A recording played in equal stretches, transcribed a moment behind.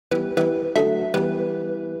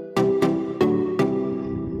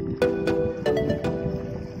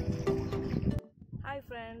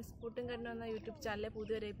Friends, പുട്ടും കണ്ണു എന്ന യൂട്യൂബ് ചാനലിലെ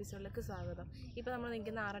പുതിയൊരു എപ്പിസോഡിലേക്ക് സ്വാഗതം. ഇപ്പോൾ നമ്മൾ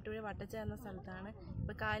നിൽക്കുന്ന ആറാട്ടുപുഴ വട്ടച്ച എന്ന സ്ഥലത്താണ്.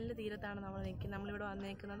 ഇപ്പോൾ കായലിൻ്റെ തീരത്താണ് നമ്മളിവിടെ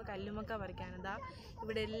വന്നേക്കുന്നത് കല്ലുമ്മക്ക പറിക്കാണ്. ഇതാ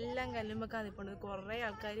ഇവിടെ എല്ലാം കല്ലുമ്മക്ക നിൽപ്പുണ്ട്. കുറേ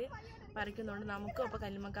ആൾക്കാർ പറിക്കുന്നുണ്ട്. നമുക്കും അപ്പോൾ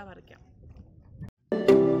കല്ലുമ്മക്ക പറിക്കാം.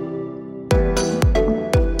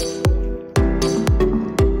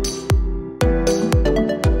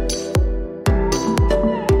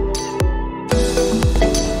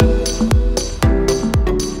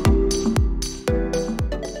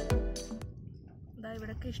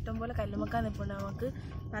 ഇവിടൊക്കെ ഇഷ്ടംപോലെ കല്ലുമ്മക്ക നിൽപ്പുണ്ട്. നമുക്ക്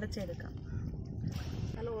പറിച്ചെടുക്കാം.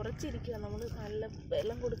 നല്ല ഉറച്ചിരിക്കുക. നമ്മൾ നല്ല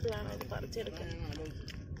വെള്ളം കൊടുത്ത് വേണം ഇത് പറിച്ചെടുക്കാൻ.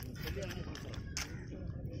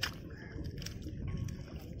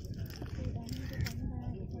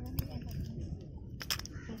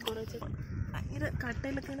 കുറച്ച് ഭയങ്കര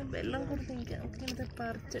കട്ടയിലൊക്കെ വെള്ളം കൊടുത്ത് നമുക്കിങ്ങനത്തെ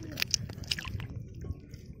പറിച്ചെടുക്കാം.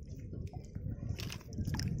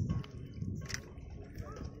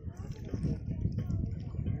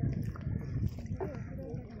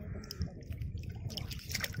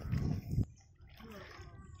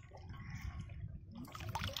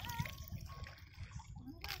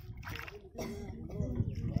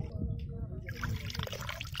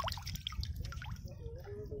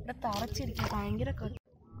 ഇവിടെ തറച്ചിരിക്കും. ഭയങ്കര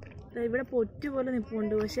ഇവിടെ പൊറ്റു പോലെ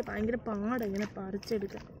നിൽപ്പുണ്ട്. പക്ഷെ ഭയങ്കര പാടാണ് ഇങ്ങനെ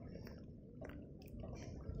പറിച്ചെടുക്കാൻ.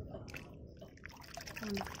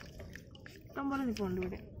 ഇഷ്ടം പോലെ നിൽപ്പുണ്ട്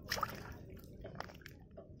ഇവിടെ.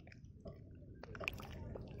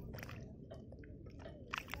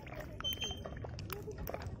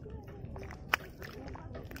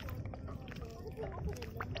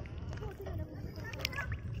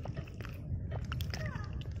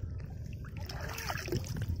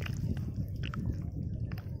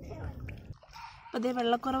 അപ്പോൾ ഇതേ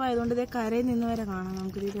വെള്ളക്കുറവായതുകൊണ്ട് ഇതേ കരയിൽ നിന്ന് വരെ കാണാം.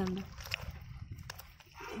 നമുക്കിത് കണ്ട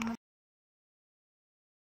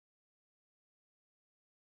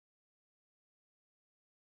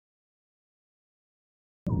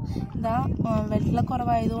ഇതാ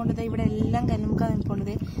വെള്ളക്കുറവായതുകൊണ്ട് ഇതേ ഇവിടെ എല്ലാം കല്ലുമ്മക്ക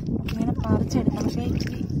നിൽപ്പുണ്ട്. ഇങ്ങനെ പറിച്ചെടുക്കാം. പക്ഷേ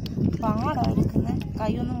ഇച്ചിരി പാടാണ് എടുക്കുന്നത്.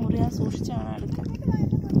 കൈയൊന്നും മുറിയാതെ സൂക്ഷിച്ച് വേണം എടുക്കാൻ.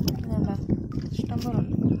 ഇതുണ്ട ഇഷ്ടം പോലെ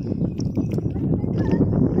ഉണ്ട്.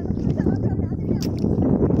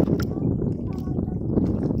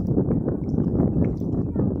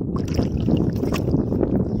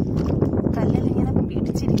 കല്ലിലിങ്ങനെ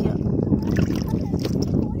പിടിച്ചിരിക്കുക.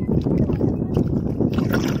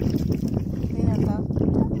 ഇതിനെന്താ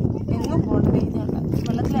എങ്ങും പോകണ്ട. ഇതുണ്ട്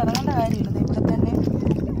വെള്ളത്തിൽ ഇറങ്ങേണ്ട കാര്യമില്ല. ഇവിടെ തന്നെ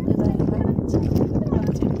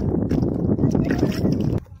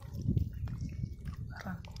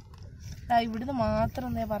ഇവിടുന്ന് മാത്രം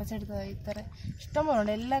എന്താ പറിച്ചെടുത്തത്. ഇത്ര ഇഷ്ടം പോലെ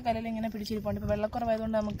ഉണ്ട്. എല്ലാ കല്ലിലും ഇങ്ങനെ പിടിച്ചിരിപ്പുണ്ട്. ഇപ്പോൾ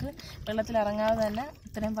വെള്ളക്കുറവായതുകൊണ്ട് നമുക്ക് വെള്ളത്തിൽ ഇറങ്ങാതെ തന്നെ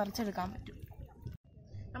ഇത്രയും പറിച്ചെടുക്കാൻ പറ്റും.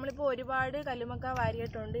 നമ്മളിപ്പോൾ ഒരുപാട് കല്ലുമ്മക്ക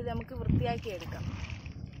വാരിയിട്ടുണ്ട്. ഇത് നമുക്ക് വൃത്തിയാക്കി എടുക്കാം.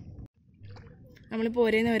 നമ്മളിപ്പോൾ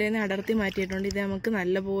ഒരേന്ന് അടർത്തി മാറ്റിയിട്ടുണ്ട്. ഇത് നമുക്ക്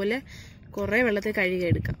നല്ലപോലെ കുറേ വെള്ളത്തിൽ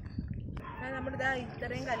കഴുകിയെടുക്കാം. നമ്മളിതാ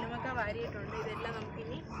ഇത്രയും കല്ലുമ്മക്ക വാരിയിട്ടുണ്ട്. ഇതെല്ലാം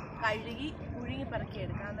നമുക്കിനി കഴുകി പുഴുങ്ങി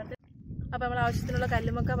പറക്കിയെടുക്കാം. എന്നിട്ട് അപ്പോൾ നമ്മൾ ആവശ്യത്തിനുള്ള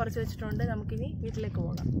കല്ലുമ്മക്ക പറിച്ച് വെച്ചിട്ടുണ്ട്. നമുക്കിനി വീട്ടിലേക്ക്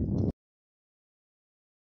പോകാം.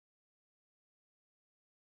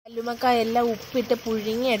 കല്ലുമ്മക്ക എല്ലാം ഉപ്പിട്ട്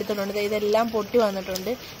പുഴുങ്ങി എടുത്തിട്ടുണ്ട്. ഇതെല്ലാം പൊട്ടി വന്നിട്ടുണ്ട്.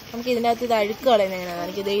 നമുക്ക് ഇതിനകത്ത് ഇത് അഴുക്ക് കളയുന്നത് എങ്ങനെയാണ്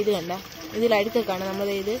എനിക്കിത് ഇത് കണ്ട ഇതിൽ അഴുക്കൊക്കെയാണ് നമ്മൾ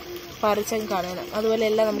ഇത് പറിച്ചൊക്കെ കളയണം. അതുപോലെ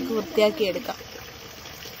എല്ലാം നമുക്ക് വൃത്തിയാക്കി എടുക്കാം.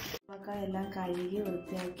 കല്ലുമ്മക്ക എല്ലാം കഴുകി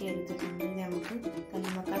വൃത്തിയാക്കി എടുത്തിട്ടുണ്ട്. നമുക്ക്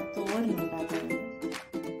കല്ലുമ്മക്ക തോരൻ ഉണ്ടാക്കുന്നത്.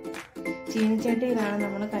 ചീനിച്ചട്ടിയിലാണ്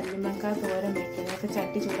നമ്മൾ കല്ലുമ്മക്ക തോരൻ വയ്ക്കുന്നത്. അപ്പോൾ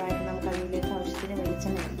ചട്ടി ചൂടായിട്ട് നമുക്ക് അതിലേക്ക് ആവശ്യത്തിന്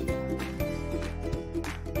വെളിച്ചെണ്ണ ഒഴിക്കാം.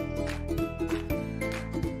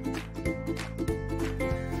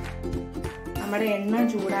 നമ്മുടെ എണ്ണ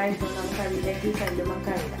ചൂടായിട്ടുണ്ട്. നമുക്ക് അതിലേക്ക് ഈ കല്ലുമ്മക്ക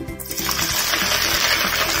ഇടാം.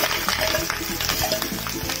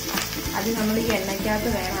 അത് നമ്മൾ ഈ എണ്ണയ്ക്കകത്ത്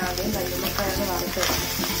വേണം ആദ്യം കല്ലുമ്മക്ക എന്ന് വറുത്തിടാം.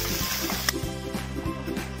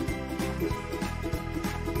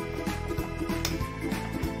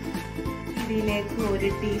 ഇതിലേക്ക്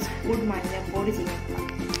 1 ടീസ്പൂൺ മഞ്ഞൾപ്പൊടി ചേർക്കാം.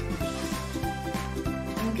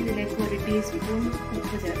 നമുക്കിതിലേക്ക് 1 ടീസ്പൂൺ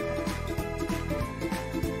ഉപ്പ് ചേർക്കാം.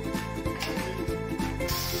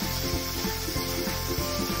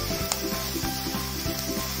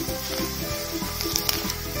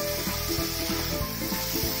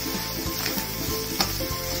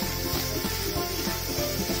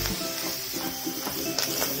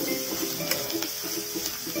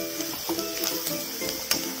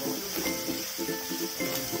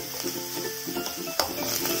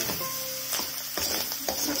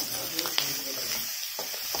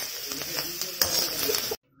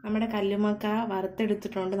 നമ്മുടെ കല്ലുമ്മക്ക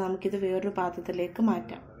വറുത്തെടുത്തിട്ടുണ്ട്. നമുക്കിത് വേറൊരു പാത്രത്തിലേക്ക്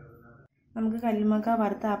മാറ്റാം. നമുക്ക് കല്ലുമ്മക്ക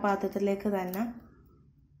വറുത്ത ആ പാത്രത്തിലേക്ക് തന്നെ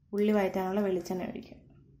ഉള്ളി വഴറ്റാനുള്ള വെളിച്ചെണ്ണ ഒഴിക്കാം.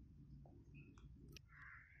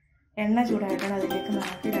 എണ്ണ ചൂടായിട്ടാണ് അതിലേക്ക്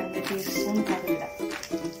നമുക്ക് 2 ടീസ്പൂൺ കടുകിടാം.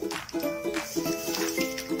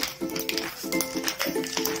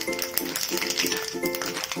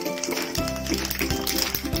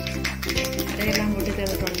 കടുകെല്ലാം പൊട്ടി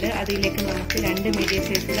ചേർത്തിട്ടുണ്ട്. അതിലേക്ക് നമുക്ക് 2 മീഡിയം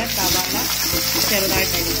സൈസിലെ സവാള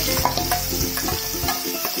ചെറുതായിട്ട് അരിഞ്ഞത്,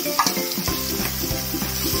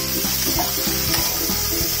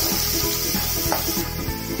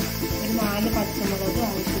 ഒരു 4 പച്ചമുളക്,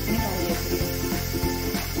 ആവശ്യത്തിന് കറിവേപ്പില,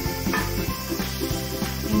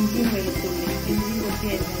 ഇഞ്ചിയും വെളുത്തുള്ളി, ഇഞ്ചിയും കൊത്തി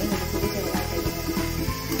അരിഞ്ഞത്, വെളുത്തുള്ളി ചെറുതായിട്ട് അരിഞ്ഞത്,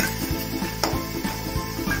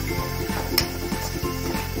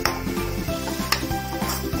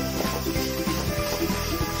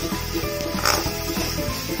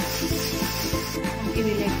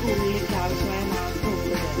 ഇതിലേക്ക് ഉള്ളിലേക്ക് ആവശ്യമായ മാത്രം ഉപ്പ്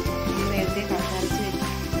ചേർക്കാം. നമ്മൾ നേരത്തെ കട്ടരച്ച്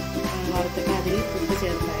വറുത്തിട്ട് അതിൽ ഉപ്പ്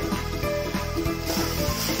ചേർത്തായിരുന്നു.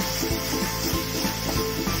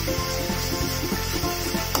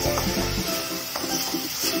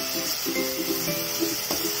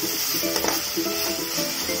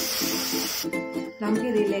 നമുക്ക്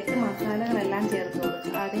ഇതിലേക്ക് മസാലകളെല്ലാം ചേർത്ത്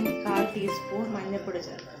കൊടുക്കാം. ആദ്യം 1/4 ടീസ്പൂൺ മഞ്ഞൾപ്പൊടി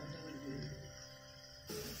ചേർക്കാം.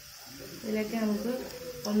 ഇതിലേക്ക് നമുക്ക്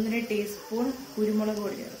 1.5 ടീസ്പൂൺ കുരുമുളക്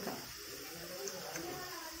പൊടി ചേർക്കാം.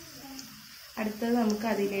 അടുത്തത് നമുക്ക്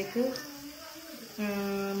അതിലേക്ക്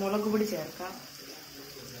മുളക് പൊടി ചേർക്കാം.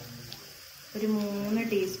 ഒരു 3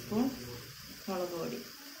 ടീസ്പൂൺ മുളക് പൊടി.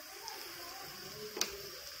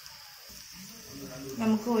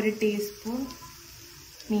 നമുക്ക് 1 ടീസ്പൂൺ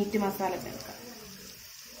മീറ്റ് മസാല ചേർക്കാം.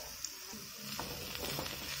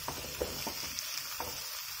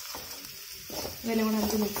 ഇതെല്ലാം കൂടെ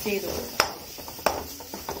നമുക്ക് മിക്സ് ചെയ്ത് കൊടുക്കാം.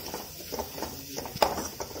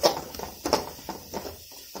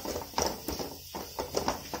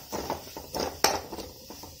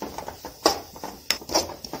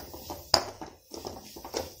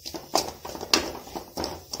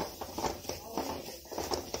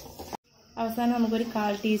 അവസാനം നമുക്കൊരു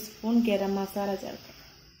 1/4 ടീസ്പൂൺ ഗരം മസാല ചേർക്കാം.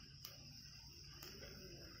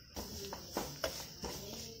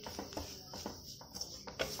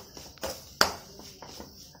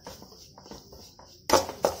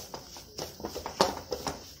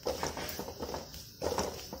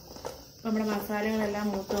 നമ്മുടെ മസാലകളെല്ലാം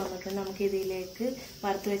മൂത്ത് വന്നിട്ടുണ്ട്. നമുക്ക് ഇതിലേക്ക്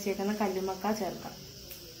വറുത്ത് വെച്ചേക്കുന്ന കല്ലുമ്മക്ക ചേർക്കാം.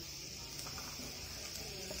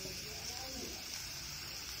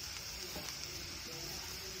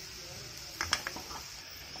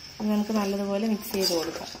 നമുക്ക് നല്ലതുപോലെ മിക്സ് ചെയ്ത്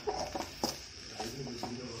കൊടുക്കാം.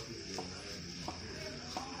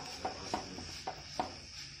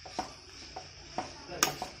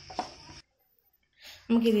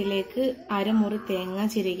 നമുക്കിതിലേക്ക് 1/2 മുറി തേങ്ങ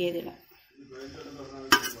ചിരകിയതിടാം.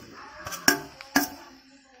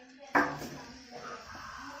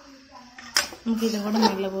 നമുക്കിതും കൂടെ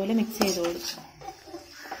നല്ലപോലെ മിക്സ് ചെയ്ത് കൊടുക്കാം.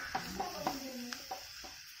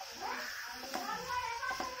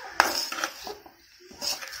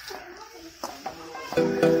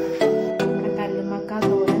 കല്ലുമ്മക്ക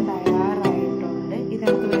തോരൻ തയ്യാറായിട്ടുണ്ട്. ഇത്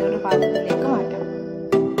നമുക്ക് വേറൊരു പാത്രത്തിലേക്ക് മാറ്റാം.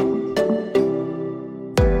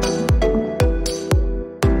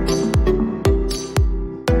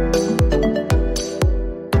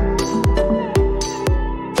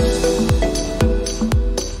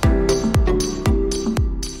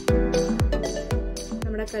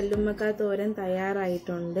 നമ്മുടെ കല്ലുമ്മക്ക തോരൻ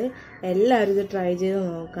തയ്യാറായിട്ടുണ്ട്. എല്ലാവരും ഇത് ട്രൈ ചെയ്ത്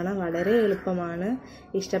നോക്കണം. വളരെ എളുപ്പമാണ്.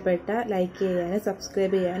 ഇഷ്ടപ്പെട്ട ലൈക്ക് ചെയ്യാനും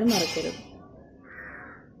സബ്സ്ക്രൈബ് ചെയ്യാനും മറക്കരുത്.